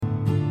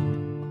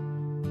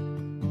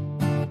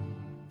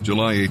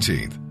July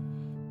 18th.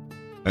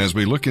 As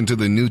we look into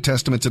the New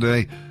Testament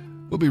today,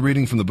 we'll be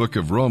reading from the book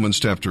of Romans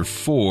chapter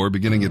 4,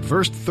 beginning at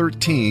verse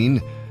 13,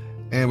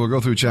 and we'll go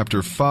through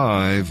chapter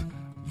 5,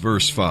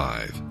 verse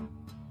 5.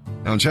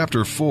 Now in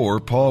chapter 4,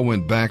 Paul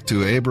went back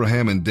to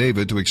Abraham and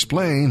David to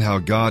explain how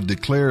God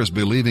declares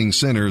believing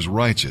sinners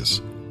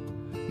righteous.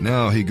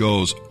 Now he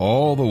goes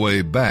all the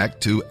way back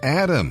to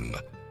Adam.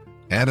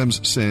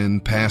 Adam's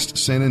sin passed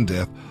sin and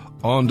death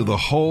onto the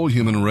whole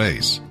human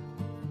race.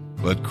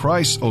 But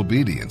Christ's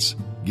obedience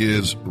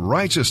gives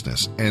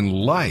righteousness and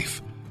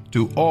life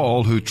to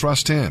all who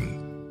trust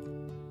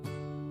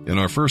him. In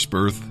our first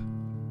birth,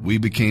 we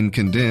became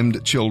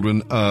condemned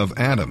children of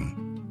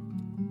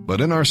Adam. But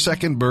in our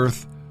second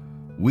birth,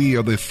 we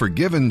are the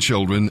forgiven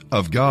children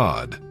of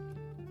God.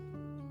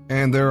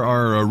 And there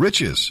are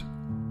riches,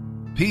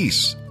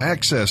 peace,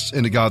 access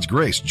into God's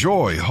grace,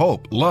 joy,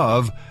 hope,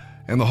 love,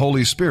 and the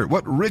Holy Spirit.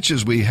 What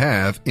riches we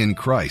have in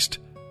Christ.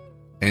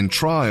 And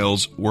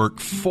trials work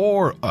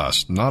for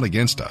us, not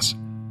against us,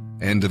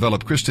 and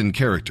develop Christian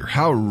character.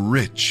 How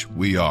rich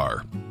we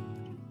are.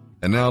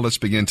 And now let's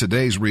begin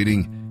today's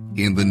reading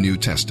in the New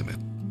Testament.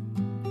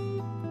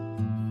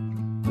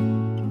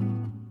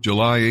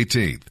 July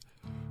 18th.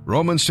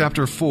 Romans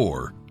chapter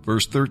 4,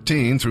 verse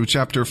 13 through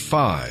chapter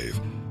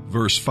 5,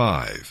 verse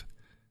 5.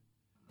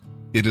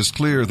 It is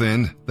clear,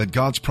 then, that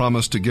God's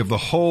promise to give the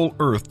whole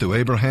earth to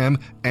Abraham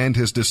and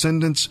his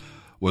descendants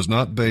was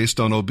not based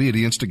on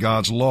obedience to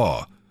God's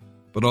law,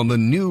 but on the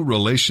new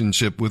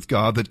relationship with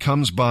God that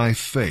comes by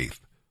faith.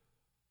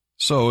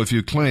 So if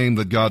you claim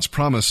that God's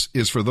promise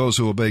is for those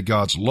who obey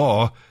God's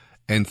law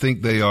and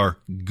think they are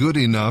good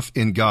enough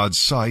in God's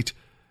sight,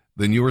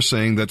 then you are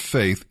saying that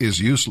faith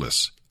is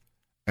useless.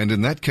 And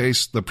in that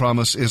case, the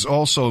promise is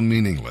also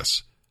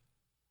meaningless.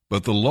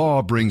 But the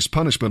law brings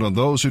punishment on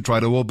those who try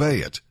to obey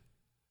it.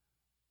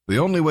 The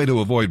only way to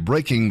avoid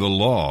breaking the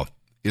law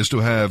is to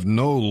have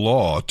no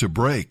law to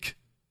break.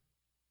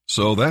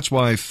 So that's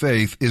why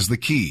faith is the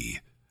key.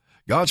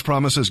 God's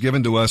promise is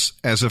given to us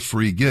as a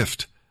free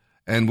gift,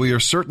 and we are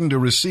certain to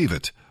receive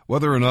it,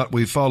 whether or not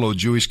we follow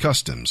Jewish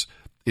customs,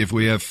 if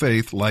we have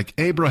faith like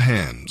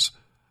Abraham's.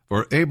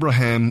 For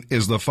Abraham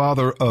is the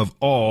father of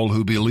all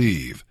who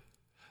believe.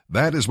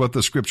 That is what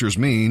the Scriptures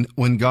mean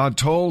when God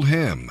told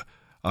him,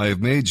 "I have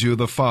made you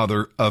the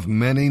father of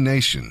many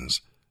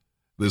nations."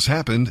 This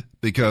happened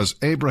because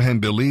Abraham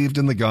believed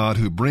in the God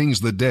who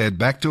brings the dead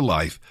back to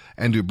life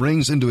and who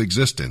brings into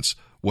existence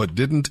what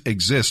didn't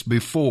exist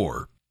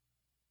before.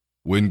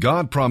 When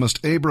God promised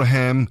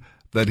Abraham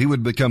that he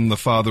would become the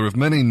father of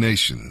many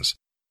nations,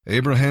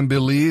 Abraham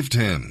believed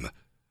him.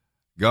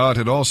 God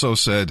had also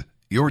said,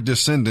 "Your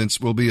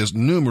descendants will be as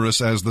numerous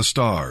as the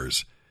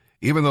stars,"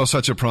 even though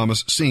such a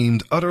promise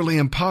seemed utterly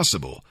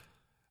impossible.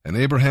 And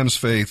Abraham's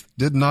faith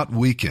did not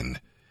weaken,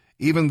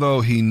 even though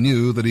he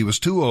knew that he was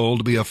too old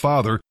to be a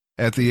father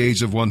at the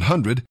age of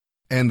 100,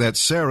 and that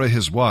Sarah,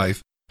 his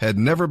wife, had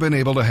never been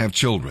able to have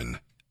children.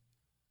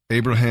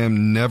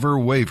 Abraham never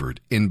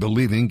wavered in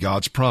believing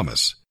God's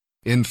promise.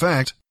 In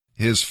fact,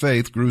 his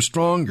faith grew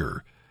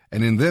stronger,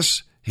 and in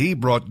this he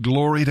brought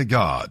glory to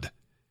God.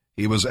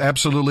 He was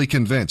absolutely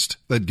convinced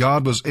that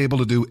God was able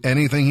to do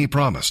anything he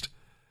promised.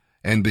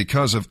 And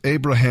because of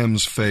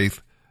Abraham's faith,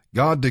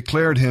 God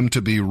declared him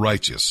to be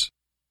righteous.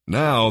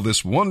 Now,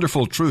 this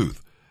wonderful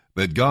truth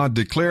that God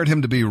declared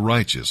him to be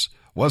righteous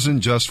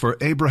wasn't just for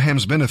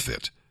Abraham's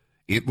benefit.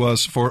 It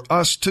was for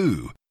us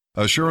too,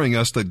 assuring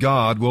us that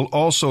God will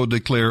also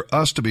declare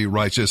us to be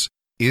righteous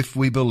if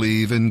we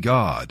believe in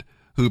God,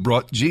 who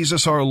brought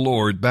Jesus our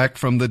Lord back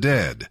from the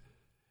dead.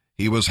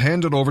 He was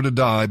handed over to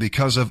die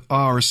because of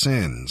our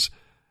sins,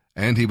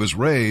 and he was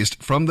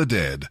raised from the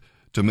dead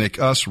to make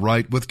us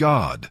right with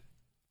God.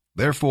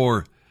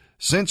 Therefore,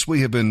 since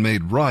we have been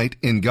made right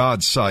in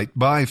God's sight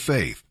by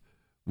faith,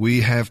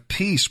 we have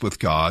peace with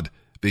God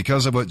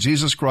because of what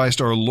Jesus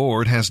Christ our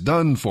Lord has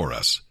done for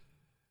us.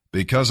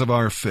 Because of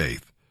our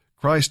faith,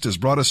 Christ has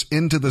brought us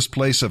into this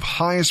place of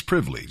highest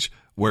privilege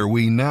where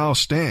we now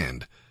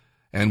stand,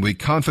 and we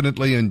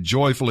confidently and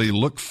joyfully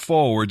look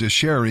forward to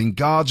sharing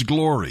God's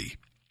glory.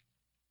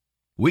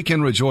 We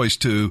can rejoice,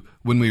 too,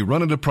 when we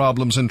run into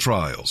problems and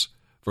trials,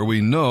 for we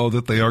know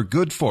that they are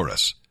good for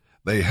us.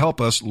 They help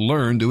us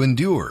learn to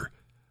endure,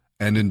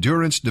 and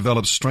endurance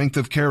develops strength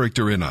of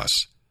character in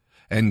us,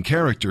 and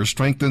character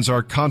strengthens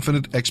our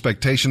confident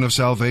expectation of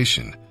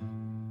salvation.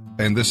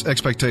 And this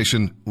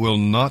expectation will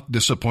not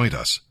disappoint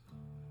us,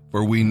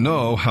 for we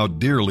know how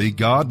dearly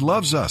God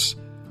loves us,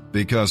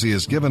 because he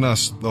has given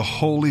us the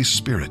Holy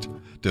Spirit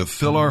to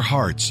fill our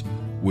hearts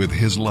with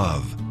his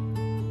love.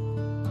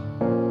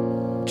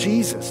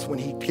 Jesus, when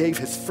he gave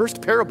his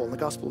first parable in the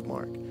Gospel of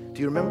Mark,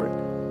 do you remember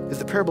it? Is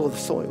the parable of the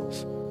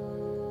soils.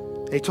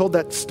 And he told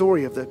that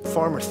story of the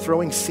farmer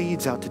throwing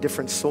seeds out to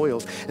different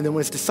soils. And then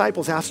when his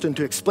disciples asked him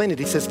to explain it,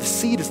 he says, the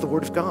seed is the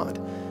word of God.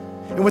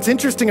 And what's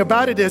interesting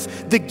about it is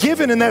the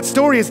given in that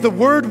story is the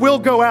word will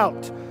go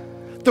out.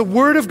 The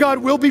word of God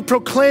will be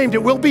proclaimed.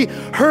 It will be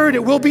heard.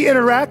 It will be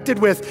interacted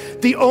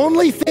with. The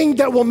only thing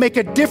that will make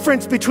a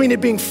difference between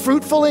it being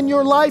fruitful in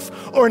your life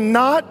or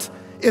not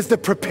is the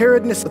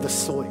preparedness of the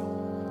soil.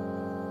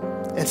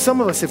 And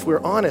some of us, if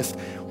we're honest,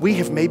 we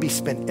have maybe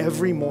spent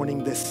every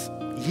morning this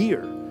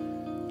year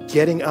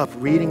getting up,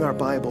 reading our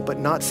Bible, but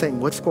not saying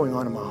what's going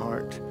on in my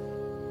heart.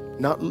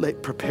 Not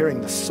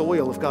preparing the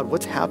soil of God.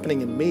 What's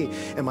happening in me?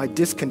 Am I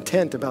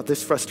discontent about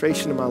this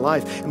frustration in my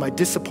life? Am I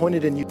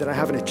disappointed in you that I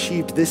haven't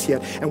achieved this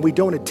yet? And we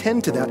don't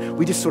attend to that.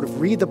 We just sort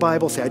of read the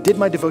Bible, say, I did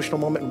my devotional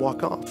moment, and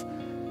walk off.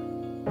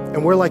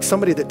 And we're like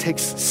somebody that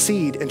takes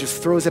seed and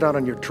just throws it out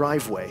on your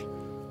driveway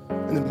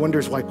and then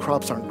wonders why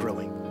crops aren't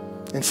growing.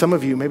 And some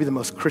of you, maybe the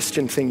most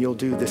Christian thing you'll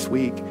do this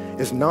week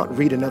is not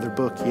read another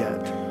book yet,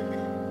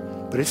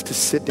 but it's to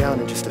sit down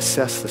and just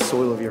assess the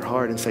soil of your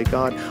heart and say,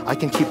 God, I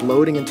can keep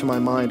loading into my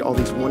mind all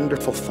these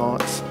wonderful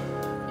thoughts,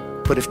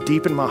 but if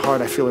deep in my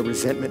heart I feel a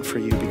resentment for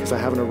you because I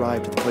haven't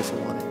arrived at the place I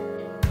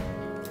wanted,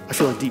 I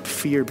feel a deep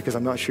fear because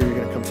I'm not sure you're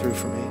going to come through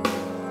for me,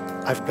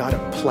 I've got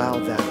to plow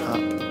that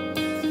up.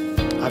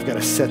 I've got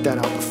to set that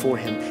out before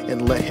him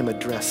and let him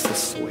address the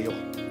soil.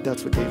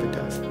 That's what David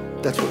does.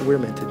 That's what we're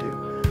meant to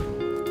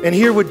do. And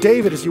here with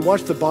David, as you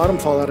watch the bottom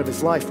fall out of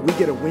his life, we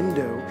get a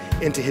window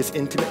into his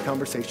intimate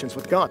conversations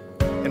with God.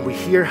 And we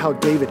hear how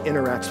David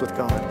interacts with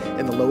God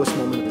in the lowest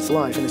moment of his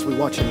life. And as we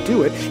watch him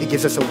do it, it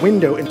gives us a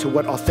window into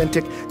what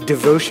authentic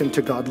devotion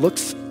to God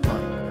looks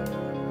like.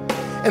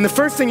 And the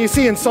first thing you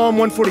see in Psalm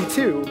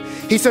 142,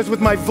 he says,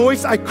 with my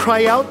voice I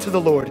cry out to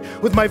the Lord.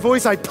 With my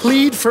voice I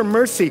plead for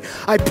mercy.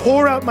 I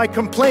pour out my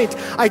complaint.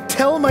 I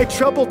tell my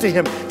trouble to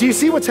him. Do you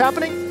see what's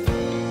happening?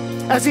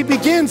 As he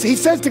begins, he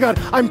says to God,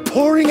 I'm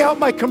pouring out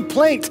my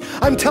complaint.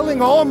 I'm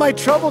telling all my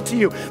trouble to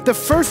you. The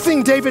first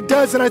thing David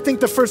does, and I think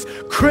the first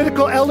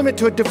critical element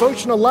to a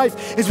devotional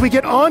life, is we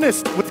get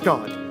honest with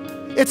God.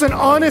 It's an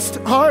honest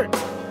heart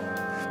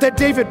that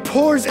David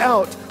pours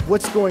out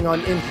what's going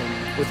on in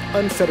him with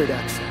unfettered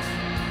access.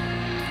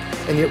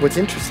 And yet what's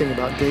interesting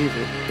about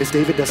David is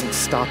David doesn't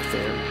stop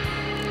there.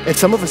 And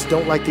some of us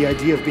don't like the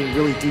idea of being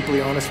really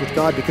deeply honest with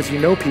God because you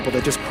know people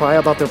that just cry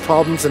about their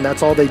problems and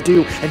that's all they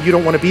do, and you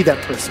don't want to be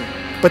that person.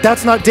 But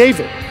that's not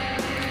David.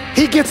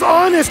 He gets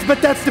honest,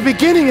 but that's the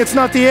beginning, it's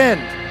not the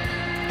end.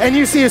 And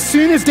you see, as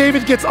soon as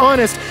David gets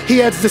honest,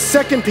 he adds the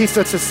second piece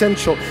that's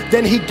essential.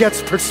 Then he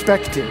gets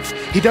perspective.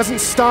 He doesn't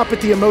stop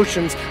at the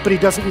emotions, but he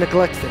doesn't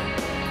neglect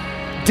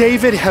them.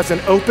 David has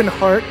an open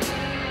heart,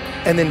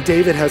 and then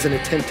David has an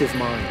attentive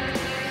mind.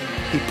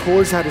 He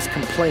pours out his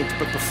complaint,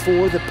 but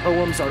before the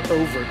poems are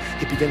over,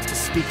 he begins to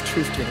speak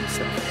truth to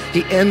himself.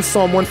 He ends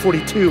Psalm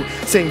 142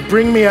 saying,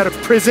 bring me out of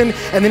prison,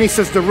 and then he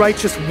says, the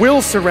righteous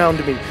will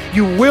surround me.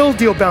 You will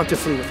deal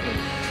bountifully with me.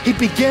 He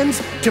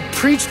begins to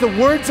preach the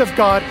words of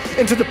God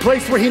into the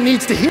place where he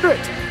needs to hear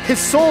it, his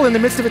soul in the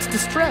midst of its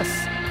distress.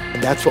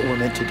 And that's what we're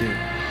meant to do.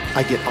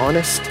 I get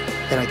honest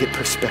and I get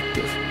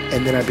perspective,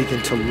 and then I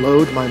begin to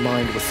load my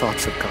mind with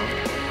thoughts of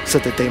God so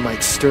that they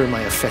might stir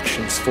my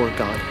affections for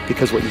God,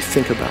 because what you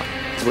think about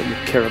is what you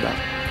care about.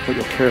 What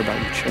you'll care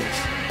about, you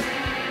chase.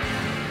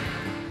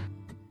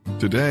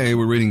 Today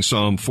we're reading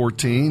Psalm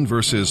 14,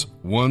 verses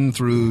 1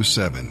 through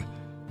 7.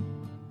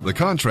 The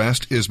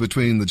contrast is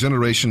between the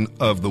generation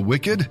of the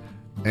wicked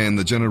and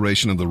the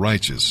generation of the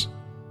righteous.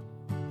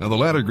 Now the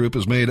latter group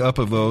is made up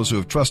of those who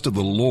have trusted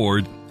the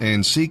Lord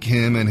and seek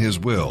him and his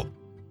will.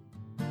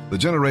 The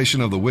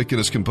generation of the wicked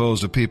is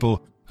composed of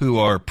people who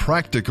are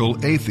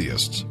practical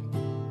atheists.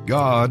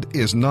 God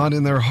is not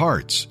in their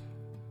hearts,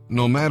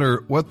 no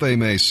matter what they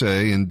may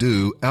say and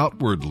do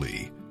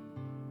outwardly.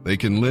 They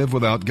can live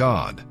without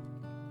God.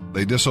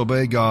 They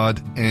disobey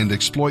God and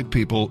exploit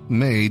people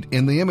made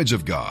in the image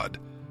of God.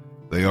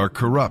 They are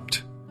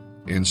corrupt,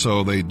 and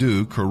so they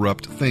do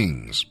corrupt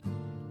things.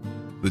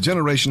 The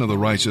generation of the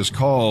righteous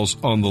calls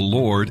on the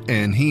Lord,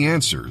 and he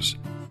answers.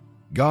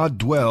 God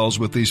dwells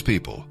with these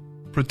people,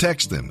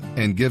 protects them,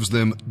 and gives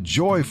them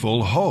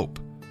joyful hope.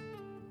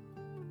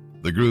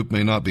 The group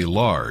may not be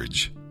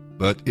large,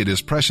 but it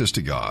is precious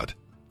to God,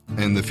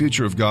 and the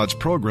future of God's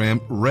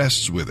program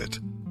rests with it.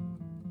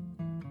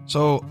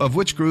 So, of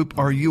which group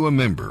are you a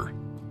member?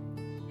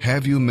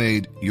 Have you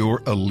made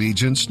your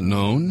allegiance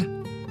known?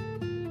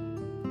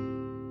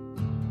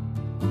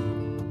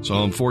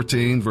 Psalm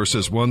 14,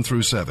 verses 1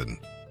 through 7.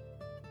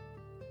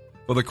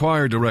 For the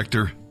choir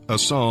director, a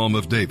psalm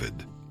of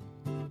David.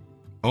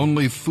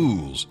 Only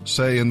fools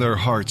say in their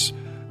hearts,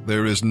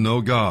 there is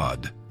no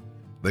God.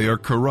 They are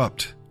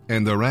corrupt,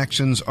 and their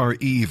actions are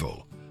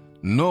evil.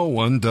 No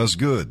one does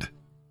good.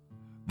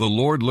 The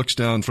Lord looks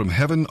down from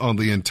heaven on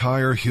the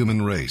entire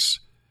human race.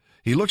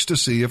 He looks to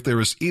see if there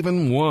is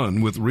even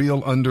one with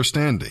real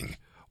understanding,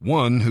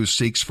 one who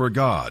seeks for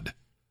God.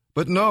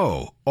 But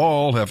no,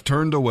 all have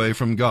turned away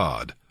from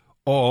God.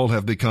 All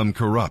have become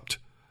corrupt.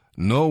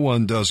 No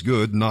one does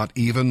good, not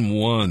even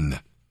one.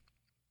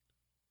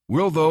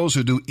 Will those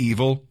who do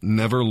evil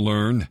never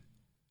learn?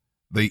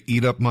 They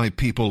eat up my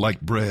people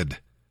like bread.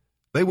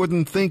 They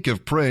wouldn't think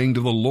of praying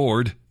to the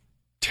Lord.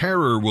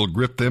 Terror will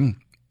grip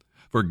them,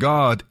 for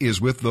God is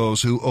with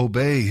those who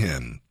obey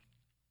him.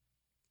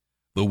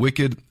 The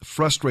wicked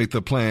frustrate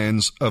the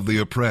plans of the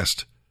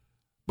oppressed,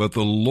 but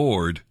the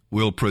Lord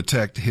will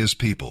protect his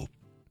people.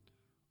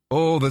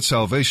 Oh, that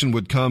salvation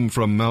would come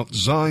from Mount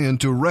Zion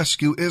to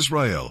rescue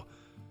Israel.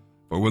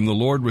 For when the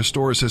Lord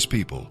restores his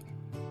people,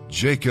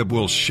 Jacob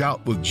will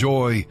shout with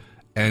joy,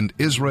 and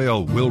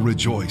Israel will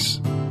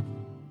rejoice.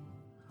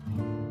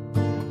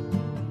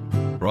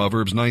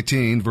 Proverbs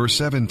 19, verse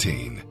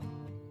 17.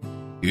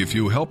 If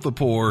you help the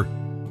poor,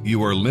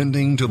 you are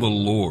lending to the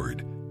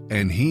Lord,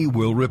 and he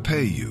will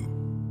repay you.